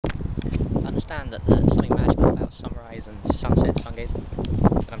understand that there's something magical about sunrise and sunset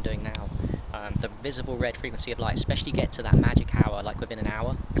sungazing that I'm doing now. The visible red frequency of light, especially get to that magic hour, like within an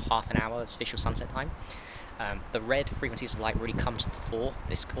hour, half an hour of visual sunset time. The red frequencies of light really comes to the fore.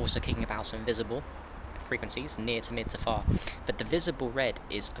 It's also kicking about some visible frequencies, near to mid to far. But the visible red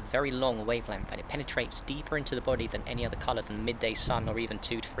is a very long wavelength, and it penetrates deeper into the body than any other colour than the midday sun, or even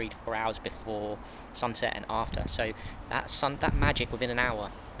 2 to 3 to 4 hours before sunset and after. So that magic within an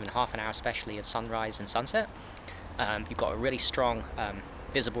hour, within half an hour especially, of sunrise and sunset, you've got a really strong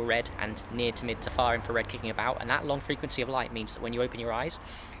visible red and near to mid to far infrared kicking about, and that long frequency of light means that when you open your eyes,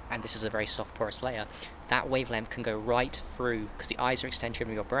 and this is a very soft porous layer, that wavelength can go right through, because the eyes are extension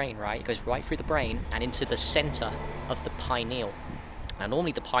of your brain, right? It goes right through the brain and into the center of the pineal. Now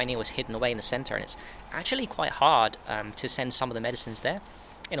normally the pineal is hidden away in the center, and it's actually quite hard to send some of the medicines there,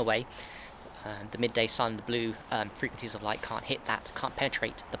 in a way. The midday sun, the blue frequencies of light can't hit that, can't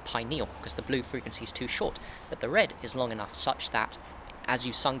penetrate the pineal, because the blue frequency is too short. But the red is long enough such that as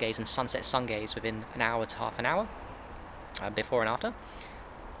you sungaze and sunset sungaze within an hour to half an hour, before and after,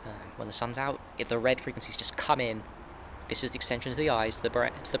 when the sun's out, the red frequencies just come in. This is the extension to the eyes, to the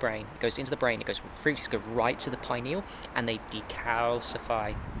brain. It goes into the brain. Frequencies go right to the pineal, and they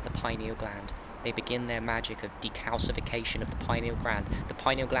decalcify the pineal gland. They begin their magic of decalcification of the pineal gland. The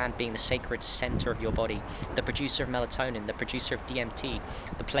pineal gland being the sacred center of your body, the producer of melatonin, the producer of DMT,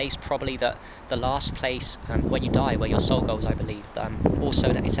 the place probably that the last place when you die, where your soul goes, I believe.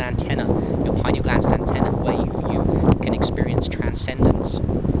 Also, that it's an antenna. Your pineal gland's an antenna where you can experience transcendence.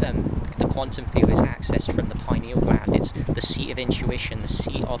 The quantum field is accessed from the pineal gland. It's the seat of intuition, the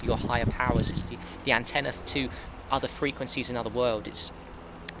seat of your higher powers. It's the antenna to other frequencies in other worlds. It's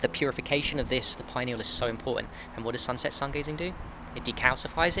the purification of this, the pineal, is so important. And what does sunset sungazing do? It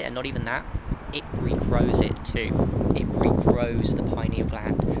decalcifies it, and not even that, it regrows it too. It regrows the pineal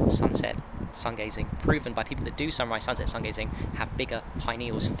gland. Sunset sungazing, proven by people that do sunrise sunset sungazing, have bigger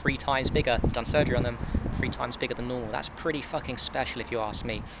pineals, 3 times bigger. Done surgery on them, 3 times bigger than normal. That's pretty fucking special if you ask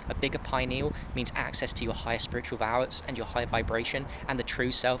me. A bigger pineal means access to your higher spiritual powers and your higher vibration and the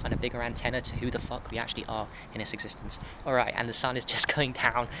true self, and a bigger antenna to who the fuck we actually are in this existence. Alright, and the sun is just going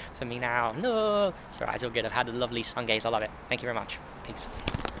down for me now. No! It's alright, it's all good. I've had a lovely sun gaze. I love it. Thank you very much. Peace.